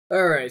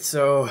Alright,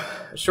 so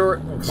a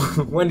short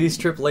Wendy's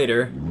trip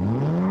later.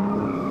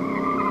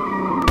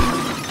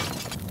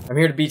 I'm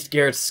here to beat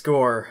Garrett's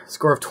score.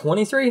 Score of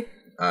 23?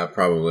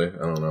 Probably. I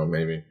don't know,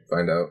 maybe.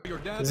 Find out.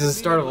 This is the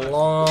start of a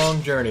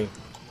long journey.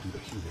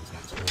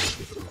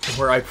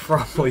 Where I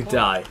probably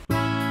die.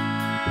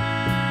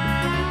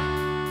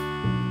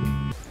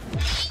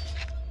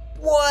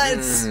 What?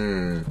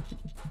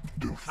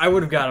 I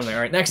would have got him there.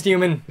 Alright, next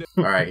human.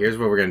 Alright, here's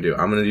what we're gonna do.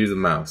 I'm gonna use the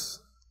mouse.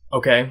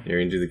 Okay. You're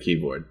gonna do the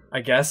keyboard.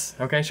 I guess.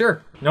 Okay,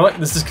 sure. You know what?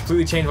 This has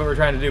completely changed what we're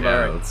trying to do,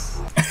 Yeah,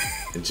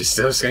 but it's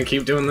just gonna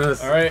keep doing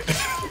this. alright.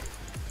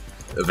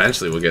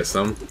 Eventually we'll get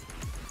some.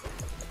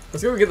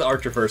 Let's go get the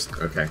archer first.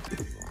 Okay.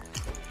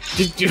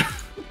 Did you...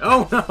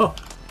 Oh no!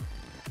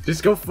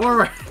 Just go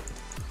forward!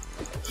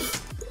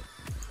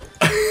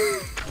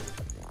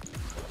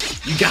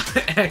 You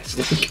gotta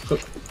actually go.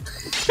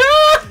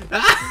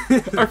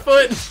 Our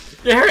foot!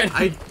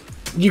 Garrett!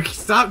 You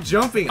stop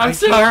jumping! I'm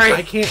sorry!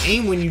 I can't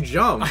aim when you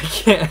jump! I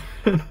can't.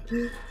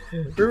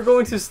 We were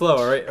going too slow,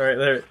 alright? Alright,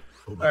 there.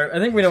 Alright, I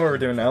think we know what we're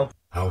doing now.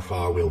 How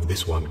far will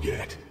this one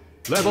get?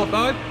 Level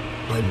 5?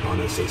 I'm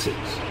gonna say 6.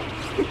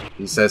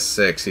 He says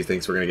 6, he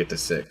thinks we're gonna get to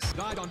 6.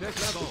 Died on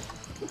this level.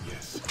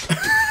 Yes.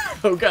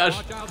 Oh gosh.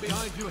 Watch out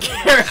behind you.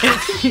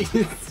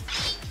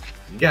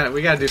 Garrett!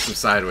 We gotta do some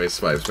sideways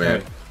swipes,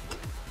 man.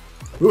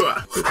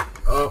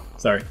 Oh,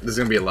 Sorry. this is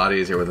gonna be a lot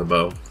easier with a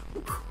bow.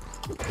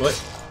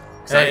 What?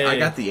 'Cause I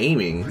got the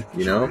aiming,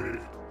 you know?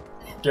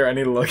 Garrett, I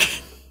need to look.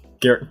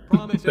 Garrett,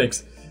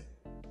 thanks.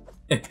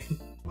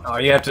 Oh,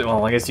 you have to.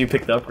 Well, I guess you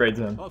picked the upgrades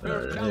then.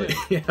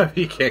 Yeah,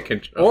 you can't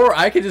control. Or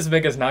I could just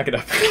make us knock it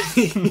up.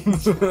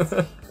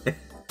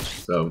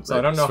 So I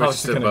don't know how switch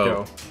it's to gonna bow.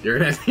 go. You're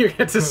gonna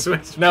have to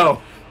switch.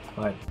 No.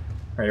 Fine.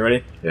 Are you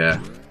ready?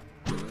 Yeah.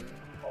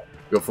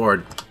 Go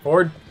forward.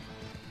 Forward.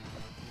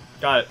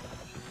 Got it.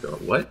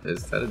 What?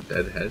 Is that a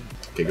dead head?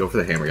 Okay, go for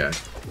the hammer guy.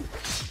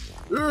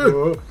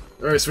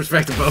 Alright, switch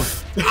back to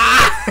both.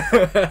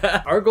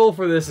 Our goal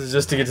for this is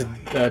just to get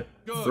to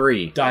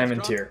 3.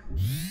 diamond tier.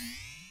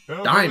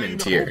 Diamond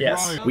tier.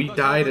 Yes. We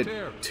died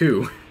at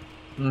 2.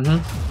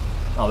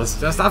 Oh, this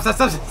is. Stop!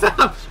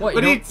 What?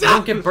 What You are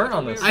don't get burnt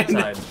on this I know.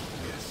 side.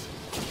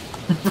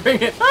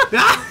 Bring it.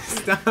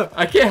 Stop!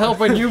 I can't help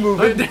when you move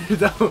it.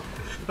 No.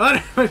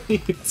 What are you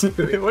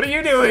doing? What are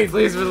you doing?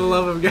 Please, for the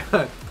love of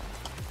God.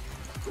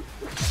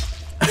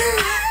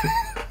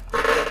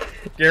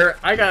 Garrett,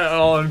 I got it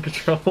all in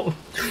control.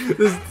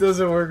 This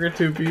doesn't work with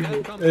 2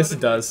 people. Yes,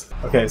 it does.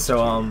 Okay, so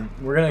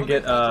we're gonna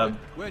get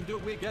When do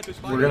we get to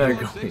we're gonna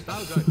go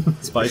 6,000?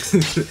 spikes.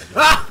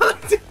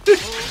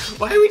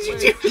 Why would you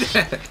do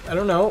that? I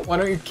don't know. Why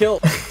don't you kill?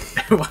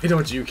 Why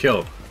don't you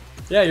kill?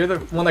 Yeah, you're the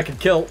one that can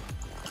kill.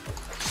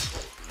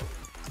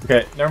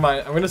 Okay, never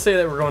mind. I'm gonna say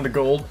that we're going to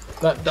gold,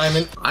 not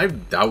diamond. I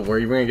doubt we're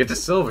even gonna get to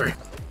silver.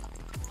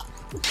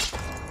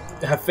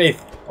 Have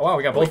faith. Oh wow,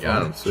 we got both of got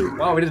them. him, sweet.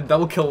 Wow, we did a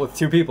double kill with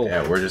 2 people.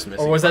 Yeah, we're just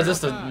missing. Or was that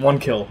just a 1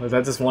 kill? Was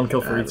that just 1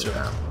 kill for each of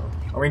them?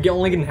 Are we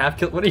only getting half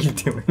kill? What are you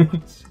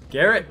doing?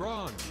 Garrett?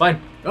 Bronze. Fine.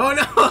 Oh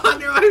no,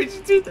 Hunter, why would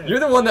you do that? You're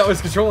the one that was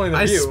controlling the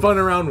I view. spun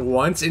around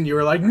once and you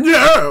were like,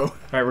 no!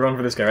 Alright, we're going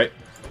for this guy, right?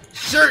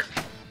 Sure!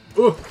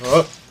 Ooh.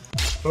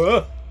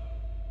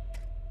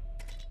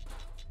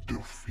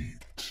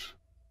 Defeat.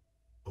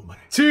 Oh my.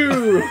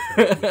 2!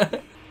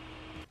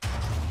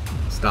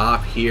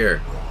 Stop here.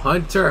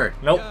 Hunter!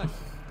 Nope.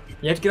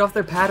 You have to get off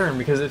their pattern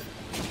because if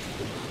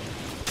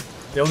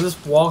they'll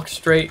just walk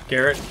straight,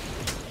 Garrett.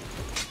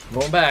 I'm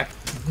going back.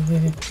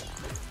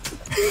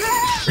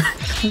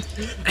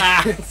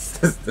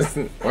 This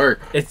doesn't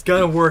work. It's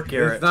gonna work,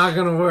 Garrett. It's not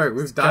gonna work.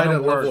 We've died gonna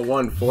at level work.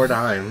 1 4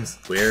 times.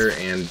 Where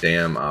and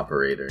damn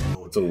operator.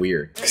 It's a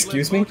weird.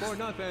 Excuse me? For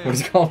nothing. What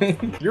is he calling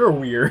me? You're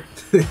weird.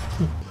 I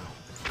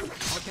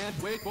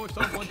can't wait for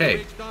someone to Okay,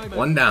 reach diamond.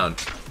 1 down.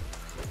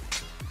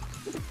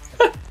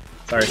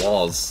 Sorry.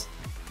 Walls.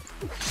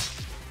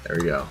 There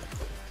we go.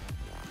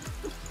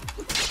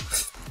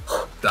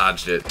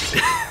 Dodged it.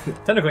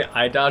 Technically,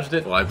 I dodged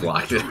it. Well, I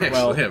blocked it. Actually,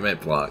 Well- I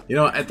meant block. You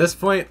know, at this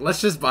point,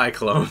 let's just buy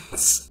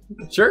clones.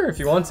 Sure, if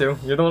you want to.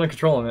 You're the one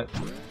controlling it.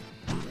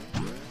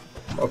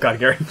 Oh god,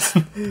 Garrett.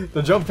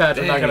 The jump pads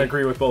are not Dang. gonna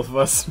agree with both of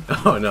us.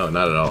 Oh no,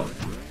 not at all.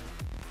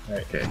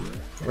 Alright. Okay.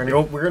 We're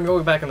gonna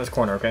go back in this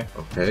corner, okay?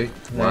 Okay.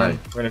 And Why? then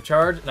we're gonna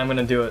charge, and I'm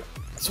gonna do it.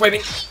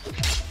 Swiping!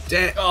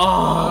 Damn.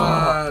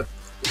 Oh!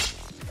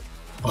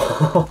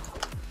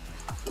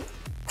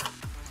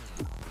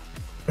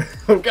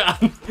 Oh god.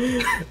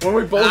 When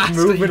we both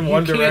move in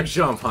one You can't direction.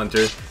 jump,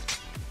 Hunter.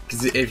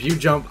 Because if you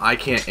jump, I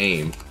can't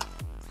aim.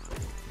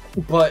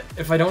 But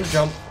if I don't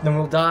jump, then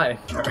we'll die.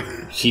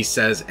 He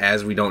says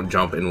as we don't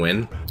jump and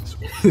win.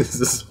 This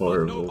is No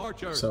horrible.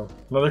 archer. So,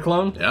 another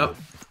clone? Yep.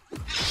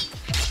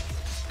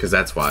 Because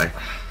that's why.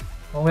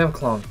 Oh, we have a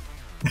clone.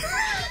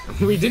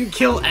 We didn't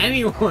kill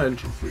anyone.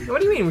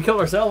 What do you mean? We killed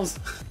ourselves?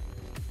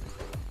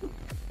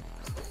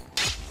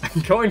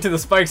 I'm going to the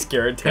spikes,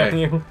 Garrett, damn Okay.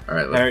 you.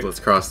 Alright, let's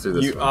cross through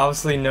this You one.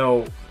 obviously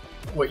know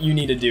what you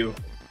need to do.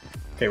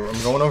 Okay,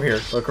 I'm going over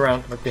here. Look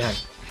around, look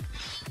behind.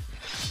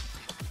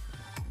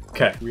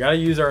 Okay, we gotta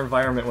use our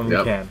environment when we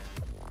Yep. can.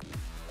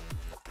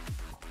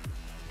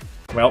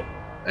 Well,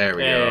 There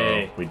we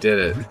Hey. go. We did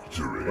it.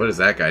 What is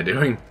that guy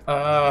doing?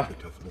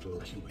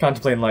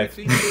 contemplating life.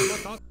 See you,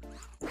 Tom.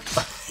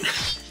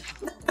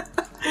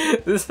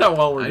 This is how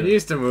well we're I'm doing.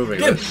 used to moving.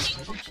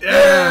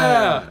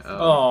 Yeah!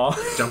 Oh.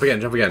 Aw. Jump again,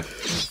 jump again.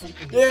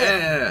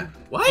 Yeah!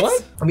 What?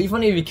 What? It'd be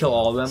funny if you kill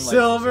all of them. Like,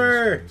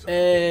 Silver!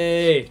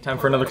 hey, time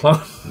for another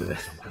clone.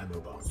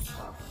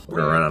 We're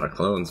gonna run out of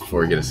clones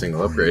before we get a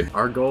single upgrade.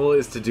 Our goal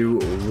is to do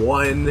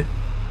one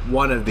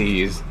of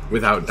these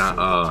without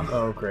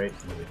Oh, great.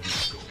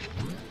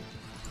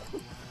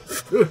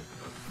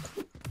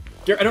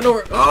 Garrett, I don't know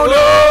where.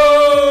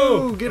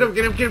 Oh no! Get up,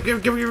 get up, get up, get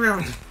up, get up, get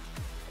up.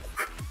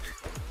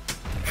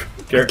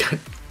 Garrett.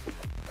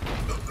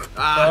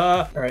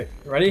 Ah, Alright,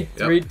 ready?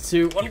 3,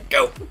 2, 1,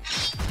 go!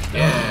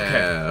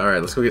 yeah. Alright,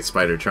 let's go get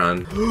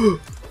Spider-Tron.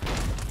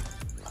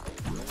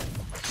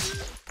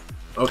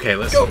 Okay,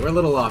 we're a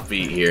little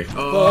offbeat here.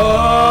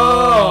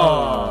 Oh!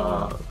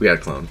 We got a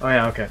clone. Oh,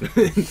 yeah, okay.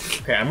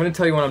 Okay, I'm gonna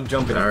tell you when I'm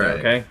jumping up there, Alright.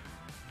 okay?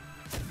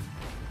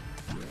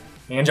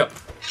 And jump.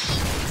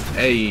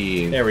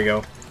 Hey. There we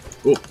go.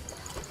 Ooh.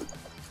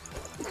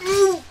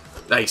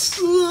 Nice.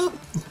 I'm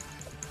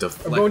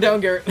Deflect. going down,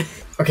 Garrett.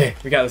 Okay,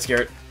 we got this,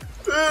 Garrett.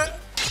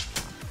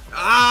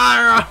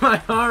 Ah,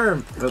 my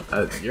arm.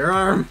 Your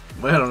arm.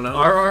 Well, I don't know.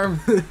 Our arm.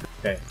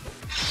 Okay.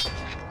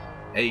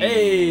 Hey.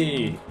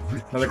 Hey!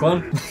 Another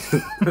clone?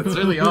 That's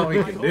really all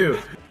we can do.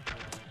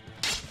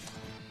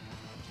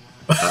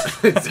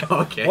 It's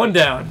okay. One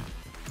down.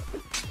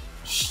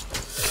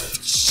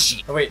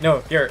 Oh, wait,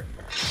 no, Garrett.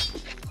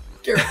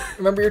 Garrett,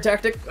 remember your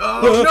tactic?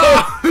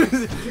 Oh no!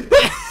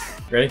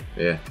 Ready?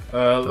 Yeah.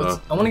 Let's,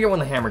 I want to get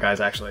one of the hammer guys,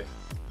 actually.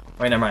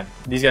 Wait, never mind.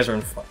 These guys are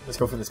in front. Let's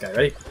go for this guy.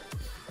 Ready?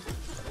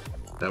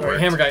 That Alright,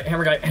 worked. hammer guy,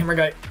 hammer guy, hammer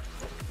guy.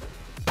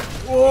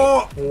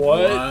 Whoa!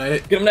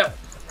 What? Get him now.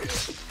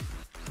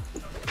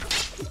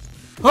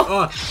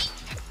 Oh.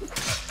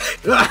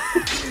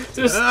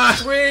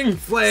 Just swing.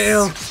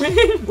 Flail.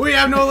 Swing. We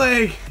have no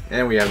leg.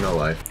 And we have no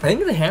life. I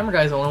think the hammer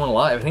guy's the only one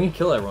alive. I think he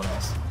killed everyone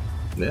else.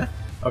 Yeah.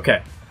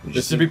 Okay.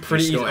 This should be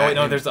pretty easy. Oh, wait,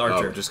 no, there's the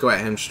archer. Oh, just go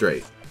at him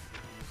straight.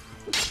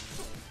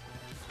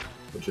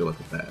 Would you look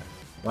at that?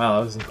 Wow,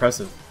 that was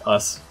impressive.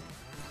 Us.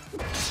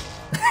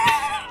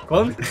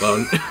 Clone?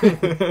 Clone.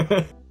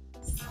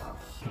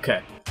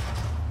 Okay.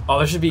 Oh,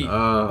 there should be...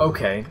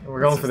 okay,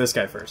 we're going for this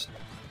guy first.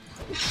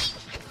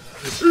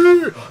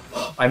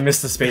 I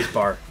missed the space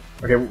bar.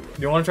 Okay, do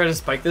you want to try to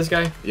spike this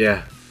guy?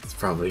 Yeah, it's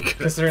probably good.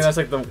 Considering that's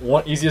like the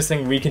one easiest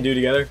thing we can do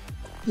together.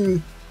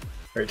 Alright,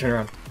 turn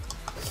around.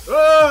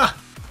 Ah!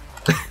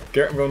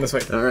 Garrett, I'm going this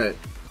way. Alright.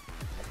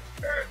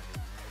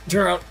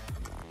 Turn around.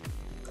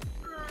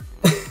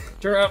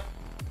 Turn around.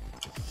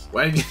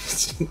 Why did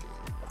you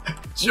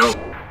jump?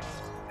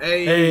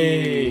 Hey!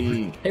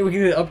 Hey! Hey, we can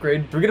get an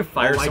upgrade. Do we get a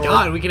fire Oh my sword?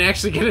 god, we can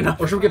actually get enough.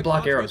 Or should we get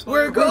block arrows?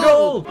 We're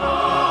gold!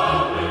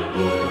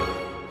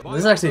 This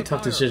is actually a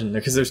tough decision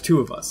because there's two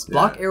of us.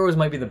 Block arrows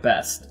might be the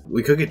best.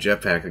 We could get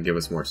jetpack and give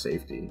us more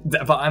safety.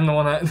 But I'm the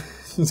one that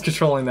is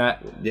controlling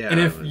that. Yeah, And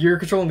if but- you're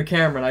controlling the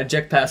camera and I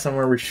jet past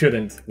somewhere we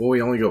shouldn't. Well,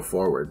 we only go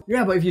forward.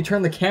 Yeah, but if you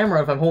turn the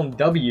camera, if I'm holding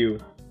W,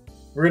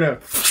 we're gonna...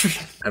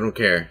 I don't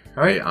care.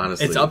 Alright, Hey,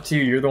 honestly. it's up to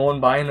you. You're the one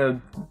buying the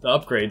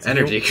upgrades.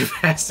 Energy If you,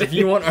 capacity. if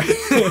you want... I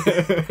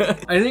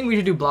think we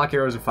should do block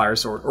arrows or fire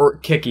sword. Or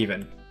kick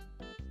even.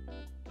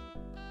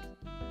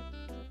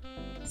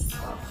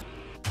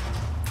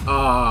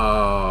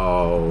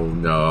 Oh,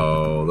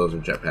 no. Those are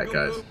jetpack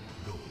guys.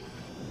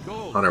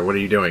 Go. Hunter, what are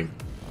you doing?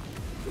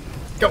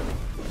 Go!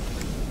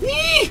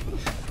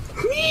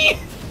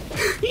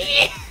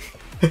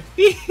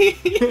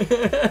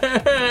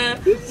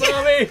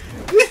 Mommy!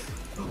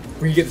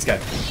 We can get this guy.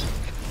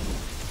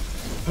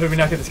 How did we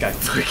not get this guy?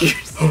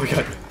 Oh my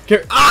god.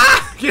 Garrett,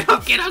 Ah! Get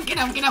up, get up, get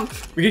up, get up!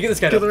 we can get this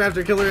guy. Kill the Now.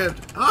 raptor, kill the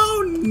raptor.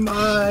 Oh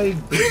my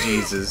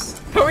Jesus.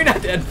 How are we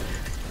not dead?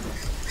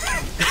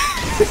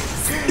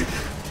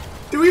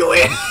 Do we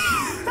win?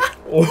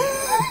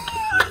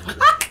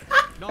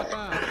 Not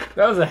bad.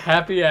 That was a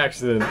happy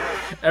accident.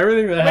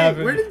 Everything that Wait,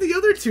 happened. where did the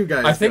other two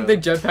guys I think go? they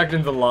jetpacked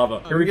into the lava.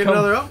 Here we we get come.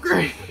 another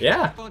upgrade.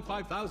 Yeah. Fun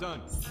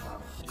 5,000.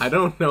 I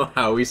don't know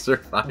how we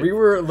survived. We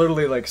were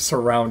literally like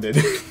surrounded.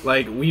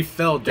 Like, we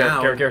fell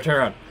down. Garrett, turn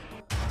around.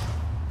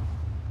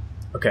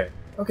 Okay.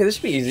 Okay, this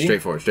should be easy.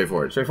 Straightforward,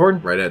 straightforward.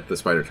 Straightforward? Right at the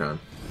Spider-Tron.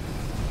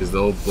 Because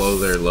they'll blow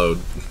their load.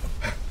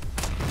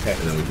 Okay.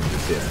 And then we can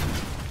just, yeah.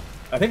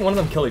 I think one of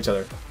them killed each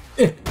other.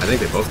 I think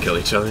they both kill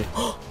each other.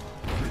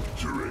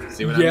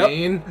 See what I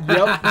mean?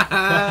 Yep.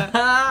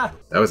 That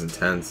was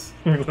intense.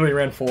 We literally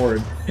ran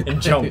forward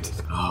and jumped.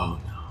 Oh,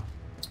 no.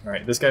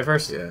 Alright, this guy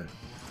first. Yeah.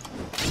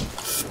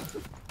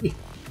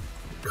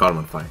 Caught him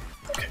on fire.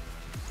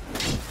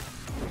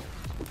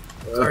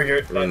 Sorry,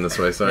 Garrett. Run this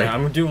way, sorry. Yeah,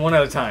 I'm doing one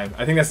at a time.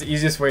 I think that's the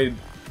easiest way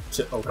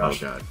to... Oh, Oh,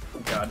 gosh. God. Oh,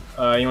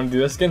 God. You want to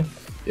do this again?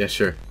 Yeah,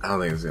 sure. I don't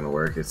think it's gonna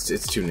work. It's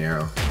too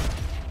narrow.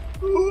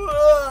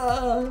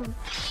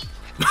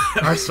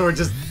 Our sword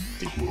just...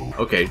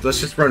 Okay, let's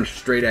just run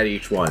straight at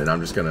each one, and I'm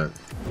just gonna...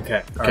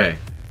 Okay. Okay,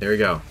 there we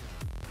go.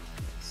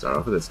 Start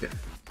off with this guy.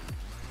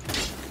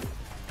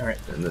 Alright.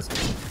 And this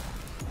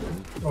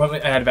one. Let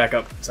me, I had to back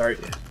up. Sorry.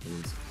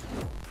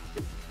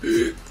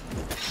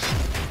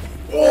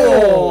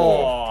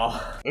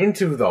 Oh!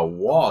 Into the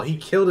wall. He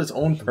killed his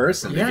own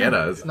person Yeah. to get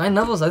us. 9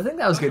 levels. I think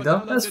that was good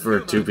though. That's for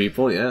 2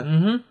 people, yeah.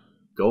 Mm-hmm.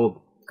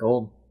 Gold.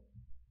 Gold.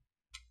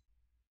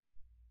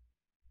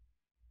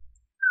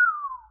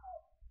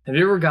 Have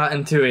you ever got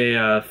into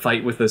a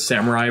fight with a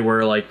samurai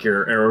where like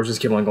your arrows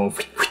just keep on going?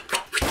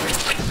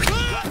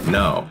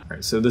 No.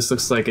 Alright, so this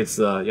looks like it's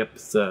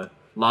it's the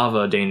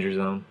lava danger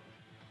zone.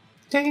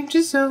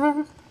 Danger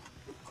zone.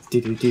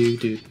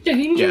 Do.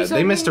 Yeah,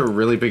 they missed a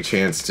really big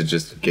chance to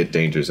just get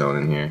Danger Zone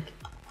in here.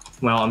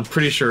 Well, I'm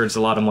pretty sure it's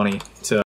a lot of money to